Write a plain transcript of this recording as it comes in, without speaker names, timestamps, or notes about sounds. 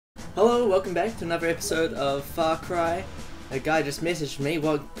Hello, welcome back to another episode of Far Cry. A guy just messaged me,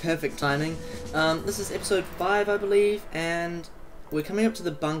 what perfect timing. This is episode 5 I believe, and we're coming up to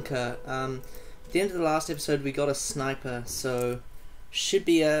the bunker. At the end of the last episode we got a sniper, so should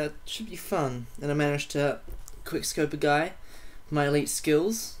be fun. And I managed to quickscope a guy. My elite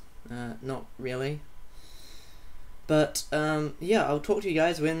skills, not really. But yeah, I'll talk to you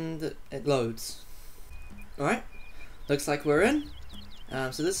guys when it loads. Alright, looks like we're in.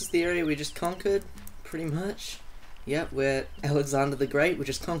 So this is the area we just conquered, pretty much. Yep, we're Alexander the Great. We're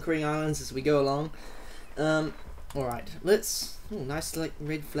just conquering islands as we go along. Alright, let's... Ooh, nice like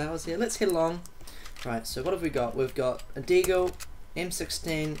red flowers here. Let's head along. Right, so what have we got? We've got a Deagle,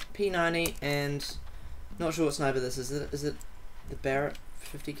 M16, P90, and... Not sure what sniper this is. Is it the Barrett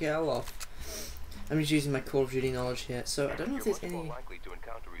 50 cal off? I'm just using my Call of Duty knowledge here. So I don't know if there's any... You're more likely to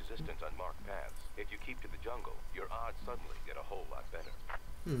encounter resistance on marked paths. If you keep to the jungle, your odds suddenly get a whole lot better.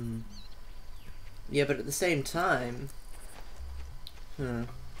 Yeah, but at the same time... So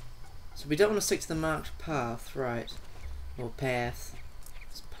we don't want to stick to the marked path, right? Or path.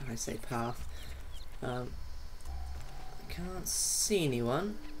 I say path. I can't see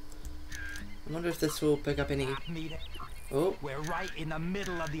anyone. I wonder if this will pick up any... Oh. We're right in the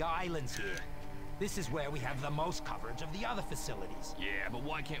middle of the islands here. This is where we have the most coverage of the other facilities. Yeah, but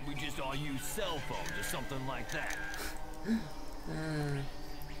why can't we just all use cell phones or something like that?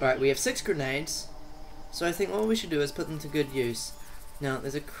 Alright, we have 6 grenades, so I think what we should do is put them to good use. Now,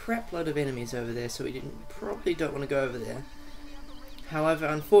 there's a crap load of enemies over there, so we probably don't want to go over there. However,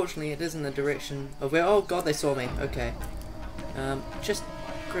 unfortunately, it is in the direction of where... Oh god, they saw me. Okay. Just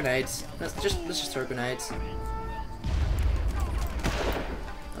grenades. Let's just throw grenades.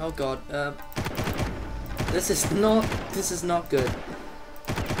 Oh god. This is not good.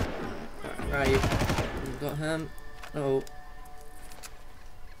 Right, you got him. Oh.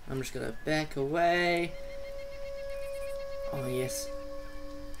 I'm just gonna back away. Oh yes.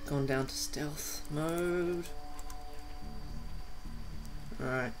 Gone down to stealth mode.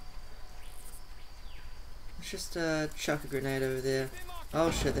 Alright. Let's just chuck a grenade over there. Oh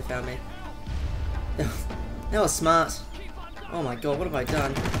shit, they found me. That was smart. Oh my god, what have I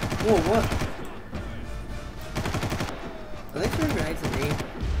done? Whoa, what? Are they throwing grenades at me?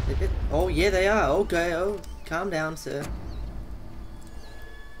 Oh yeah, they are. Okay, oh, calm down, sir.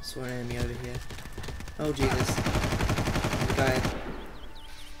 Saw an enemy over here. Oh Jesus. The guy.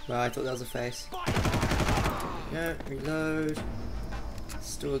 Well, I thought that was a face. Yeah, reload.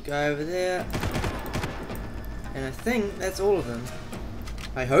 Still a guy over there. And I think that's all of them.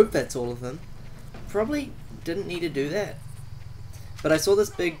 I hope that's all of them. Probably didn't need to do that. But I saw this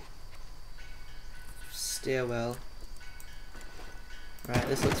big stairwell. Right,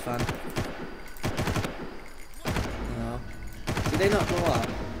 this looks fun. Oh. Did they not blow up?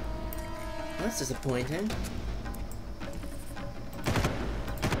 That's disappointing.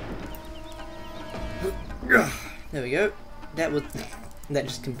 There we go. That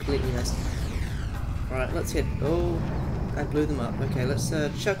just completely missed. Right, let's hit. Oh, I blew them up. Okay, let's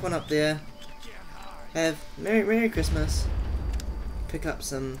chuck one up there. Have Merry Christmas. Pick up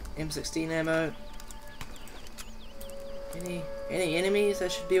some M16 ammo. Any enemies I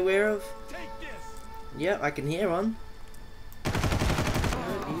should be aware of? Yep, I can hear one.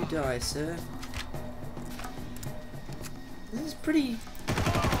 Oh, you die, sir. This is pretty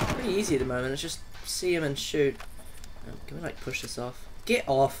easy at the moment. Let's just see him and shoot. Oh, can we like push this off? Get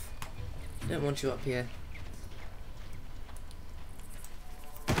off! I don't want you up here.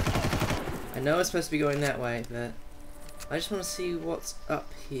 I know it's supposed to be going that way, but I just want to see what's up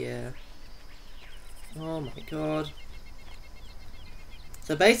here. Oh my god.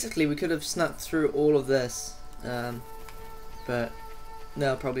 So basically we could have snuck through all of this, but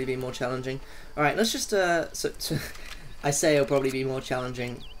that'll probably be more challenging. Alright, let's just, I say it'll probably be more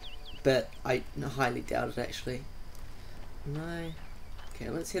challenging, but I highly doubt it actually. No. Okay,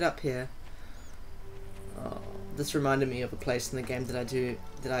 let's head up here. Oh, this reminded me of a place in the game that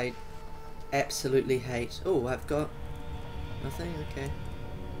I absolutely hate. Oh, I've got nothing? Okay.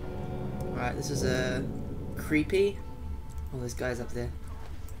 Alright, this is a creepy. Oh, there's guys up there.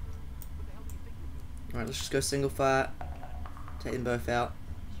 Alright, let's just go single fire. Take them both out.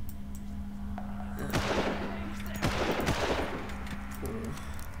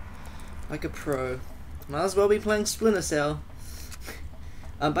 Like a pro. Might as well be playing Splinter Cell.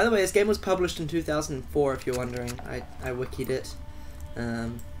 By the way, this game was published in 2004, if you're wondering. I wikied it.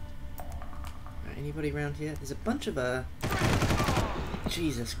 Anybody around here? There's a bunch of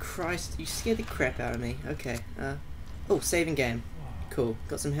Jesus Christ, you scared the crap out of me. Okay. Oh, saving game. Cool.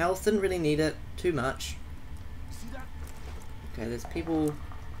 Got some health, didn't really need it too much. Okay, there's people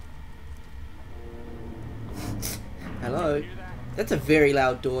Hello? That's a very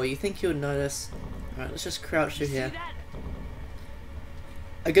loud door. You think you'll notice? Alright, let's just crouch through here.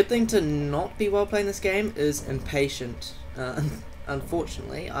 A good thing to not be while playing this game is impatient.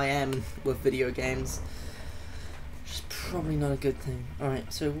 Unfortunately, I am with video games. Which is probably not a good thing.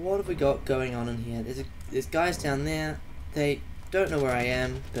 Alright, so what have we got going on in here? There's guys down there. They don't know where I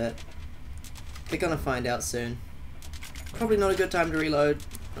am, but they're gonna find out soon. Probably not a good time to reload.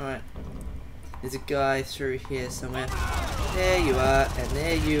 Alright. There's a guy through here somewhere. There you are, and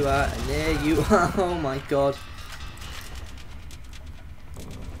there you are, and there you are. Oh my god.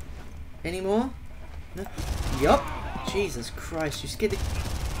 Any more? No? Yup. Jesus Christ, you scared the...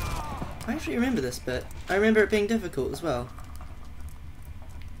 I actually remember this bit. I remember it being difficult as well.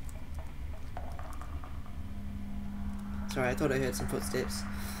 Sorry, I thought I heard some footsteps.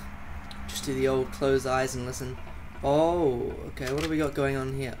 Just do the old close eyes and listen. Oh, okay, what have we got going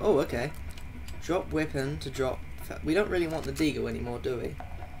on here? Oh, okay. Drop weapon to drop... We don't really want the deagle anymore, do we?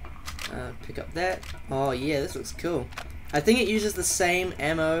 Pick up that. Oh yeah, this looks cool. I think it uses the same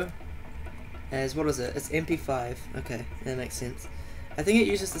ammo as... What is it? It's MP5. Okay, that makes sense. I think it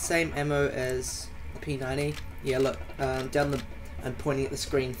uses the same ammo as the P90. Yeah, look. Down the... I'm pointing at the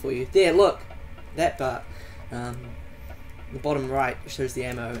screen for you. There, look! That part. The bottom right shows the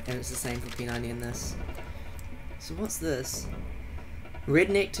ammo, and it's the same for P90 in this. So what's this?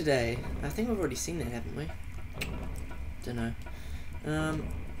 Redneck Today. I think we've already seen that, haven't we? Don't know.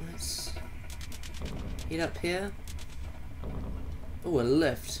 Let's head up here. Oh, a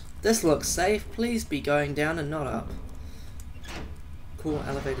lift. This looks safe. Please be going down and not up. Cool,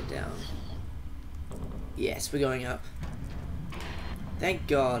 elevator down. Yes, we're going up. Thank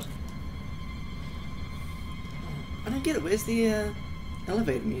God. I don't get it. Where's the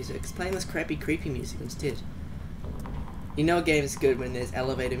elevator music? It's playing this crappy, creepy music instead. You know a game is good when there's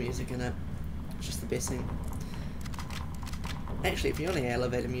elevator music in it. It's just the best thing. Actually, if you want any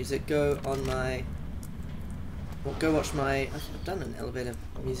elevator music, go on my... Well, go watch my... I've done an elevator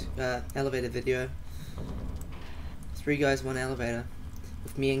music, elevator video. 3 guys, 1 elevator.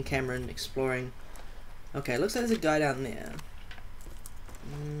 With me and Cameron exploring. Okay, looks like there's a guy down there.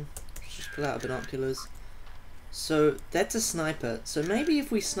 Let's just pull out binoculars. So, that's a sniper. So maybe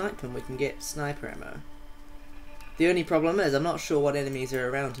if we snipe him, we can get sniper ammo. The only problem is, I'm not sure what enemies are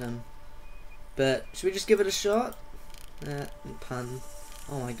around him. But, should we just give it a shot? Pun.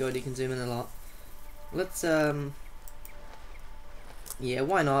 Oh my god, you can zoom in a lot. Let's, yeah,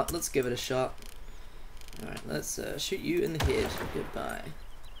 why not? Let's give it a shot. Alright, let's shoot you in the head. Goodbye.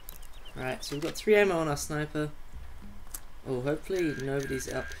 Alright, so we've got 3 ammo on our sniper. Oh, hopefully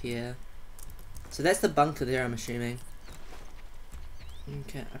nobody's up here. So that's the bunker there, I'm assuming.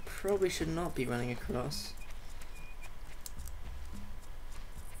 Okay, I probably should not be running across.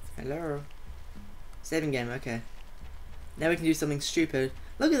 Hello. Saving game, okay. Now we can do something stupid.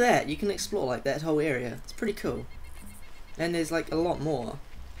 Look at that, you can explore like that whole area. It's pretty cool. And there's like a lot more.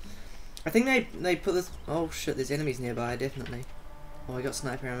 I think they put this... Oh shit, there's enemies nearby, definitely. Oh, I got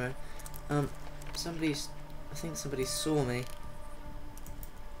sniper ammo. I think somebody saw me.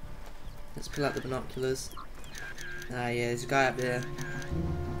 Let's pull out the binoculars. Ah yeah, there's a guy up there.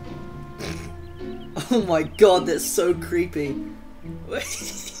 Oh my god, that's so creepy. Look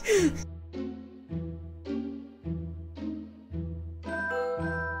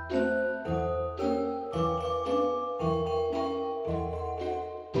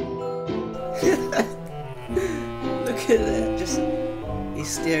at that, just he's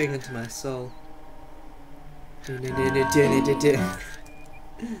staring into my soul. Right,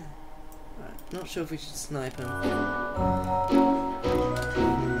 not sure if we should snipe him.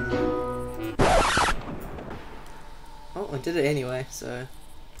 Oh, I did it anyway, so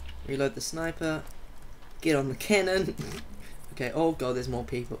reload the sniper, get on the cannon. Okay, oh god, there's more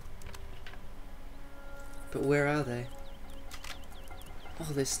people. But where are they? Oh,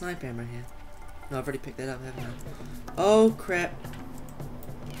 there's sniper ammo here. No, I've already picked that up, haven't I? Oh crap.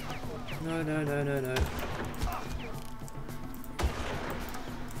 No, no, no, no, no.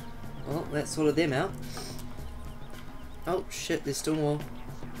 Well, that sorted them out. Oh shit, there's still more.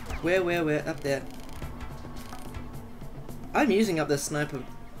 Where? Up there. I'm using up this sniper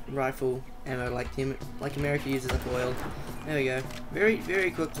rifle ammo like America uses up oil. There we go. Very,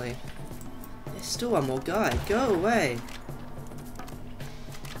 very quickly. There's still one more guy. Go away.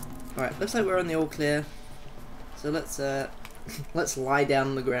 Alright, looks like we're on the all clear. So let's let's lie down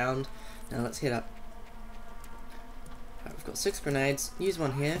on the ground. Now let's head up. Alright, we've got 6 grenades. Use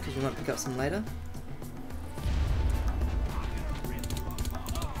one here because we might pick up some later.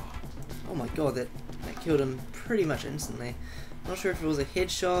 Oh my god, that killed him pretty much instantly. Not sure if it was a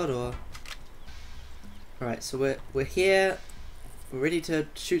headshot or... Alright, so we're here. We're ready to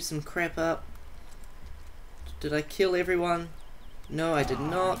shoot some crap up. Did I kill everyone? No, I did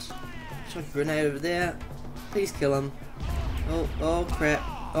not. Shot a grenade over there. Please kill him. Oh crap.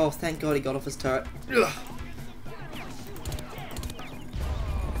 Oh, thank God he got off his turret. Ugh.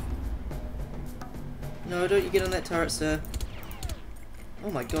 No, don't you get on that turret, sir.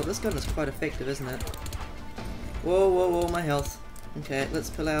 Oh my God, this gun is quite effective, isn't it? Whoa, my health. Okay, let's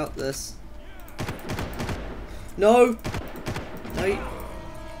pull out this. No! No!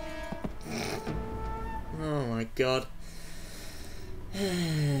 Oh my God.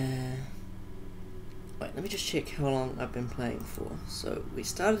 Wait, let me just check how long I've been playing for. So, we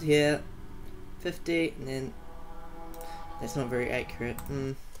started here, 50, and then... That's not very accurate.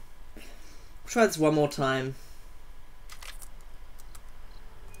 Try this one more time.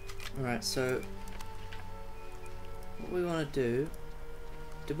 Alright, so... What we want to do...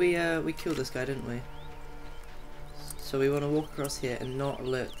 Did we killed this guy, didn't we? So we want to walk across here and not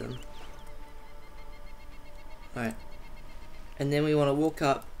alert them. Alright. And then we want to walk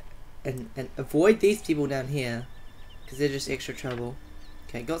up and avoid these people down here, because they're just extra trouble.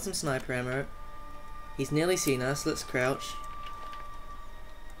 Okay, got some sniper ammo. He's nearly seen us. Let's crouch.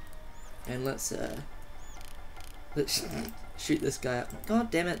 And let's shoot this guy up.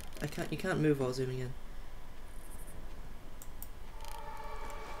 God damn it! You can't move while zooming in.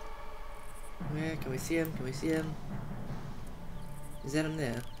 Where can we see him? Can we see him? Is that him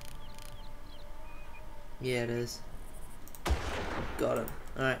there? Yeah, it is. Got him.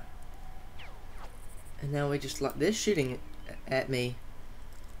 Alright. And now we just like they're shooting at me.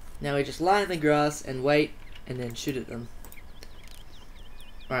 Now we just lie in the grass and wait and then shoot at them.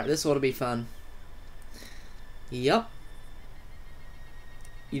 Alright, this ought to be fun. Yup.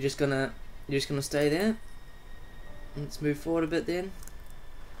 You're just gonna stay there? Let's move forward a bit then.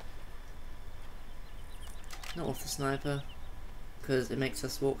 Not off the sniper, because it makes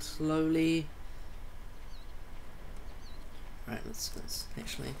us walk slowly. Right, let's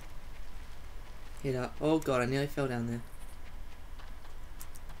actually head up. Oh God, I nearly fell down there.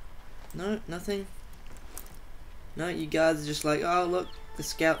 No, nothing. No, you guys are just like, oh look, the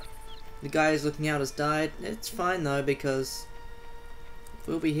scout, the guy who's looking out has died. It's fine though, because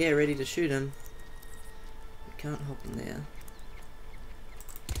we'll be here ready to shoot him. We can't hop in there.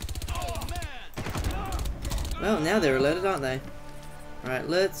 Well, now they're alerted, aren't they? Alright,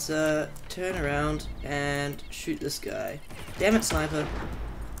 let's turn around and shoot this guy. Damn it, sniper.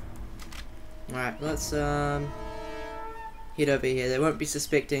 Alright, let's head over here. They won't be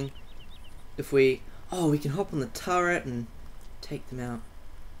suspecting if we... Oh, we can hop on the turret and take them out.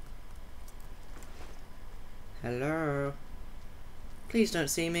 Hello? Please don't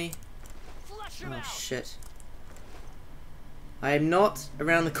see me. Oh, shit. I am not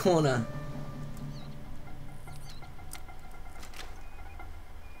around the corner.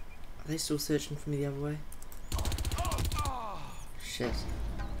 Are they still searching for me the other way? Shit.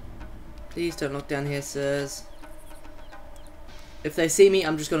 Please don't look down here, sirs. If they see me,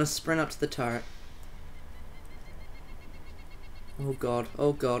 I'm just gonna sprint up to the turret. Oh God,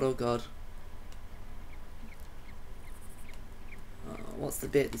 oh God, oh God. What's the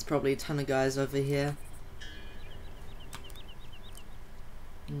bet? There's probably a ton of guys over here.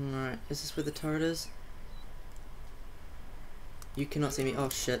 Alright, is this where the turret is? You cannot see me. Oh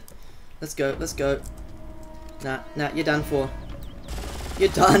shit. Let's go, let's go. Nah, you're done for. You're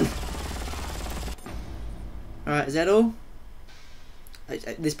done. Alright, is that all?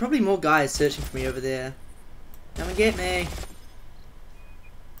 There's probably more guys searching for me over there. Come and get me.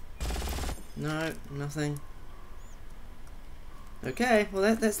 No, nothing. Okay,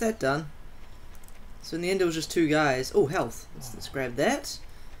 well that's that done. So in the end it was just two guys. Oh, health. Let's grab that.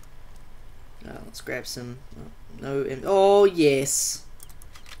 Let's grab some... Oh, yes.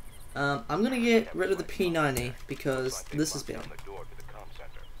 I'm gonna get rid of the P90 because this is better.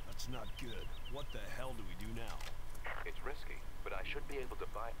 That's not good. What the hell do we do now? It's risky, but I should be able to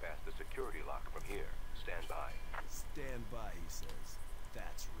bypass the security lock from here. Stand by. Stand by, he says.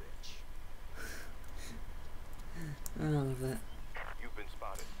 That's rich. I love that. You've been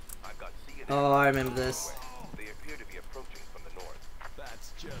spotted. I've got C and Oh, I remember this. They appear to be approaching from the north.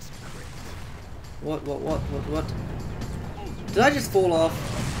 That's just great. What? Did I just fall off?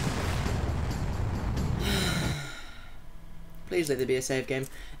 Please let there be a save game.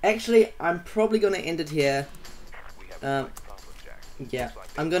 Actually, I'm probably going to end it here. Yeah,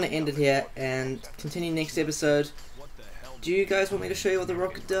 I'm going to end it here and continue next episode. Do you guys want me to show you what the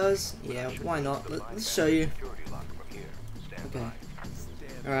rocket does? Yeah, why not? Let's show you. Okay.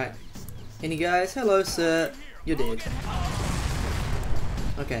 Alright. Any guys? Hello, sir. You're dead.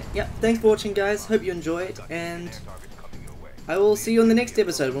 Okay, yep, thanks for watching guys, hope you enjoyed, and I will see you on the next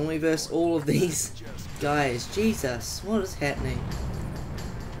episode when we verse all of these guys. Jesus, what is happening?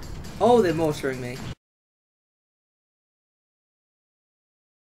 Oh, they're mortaring me.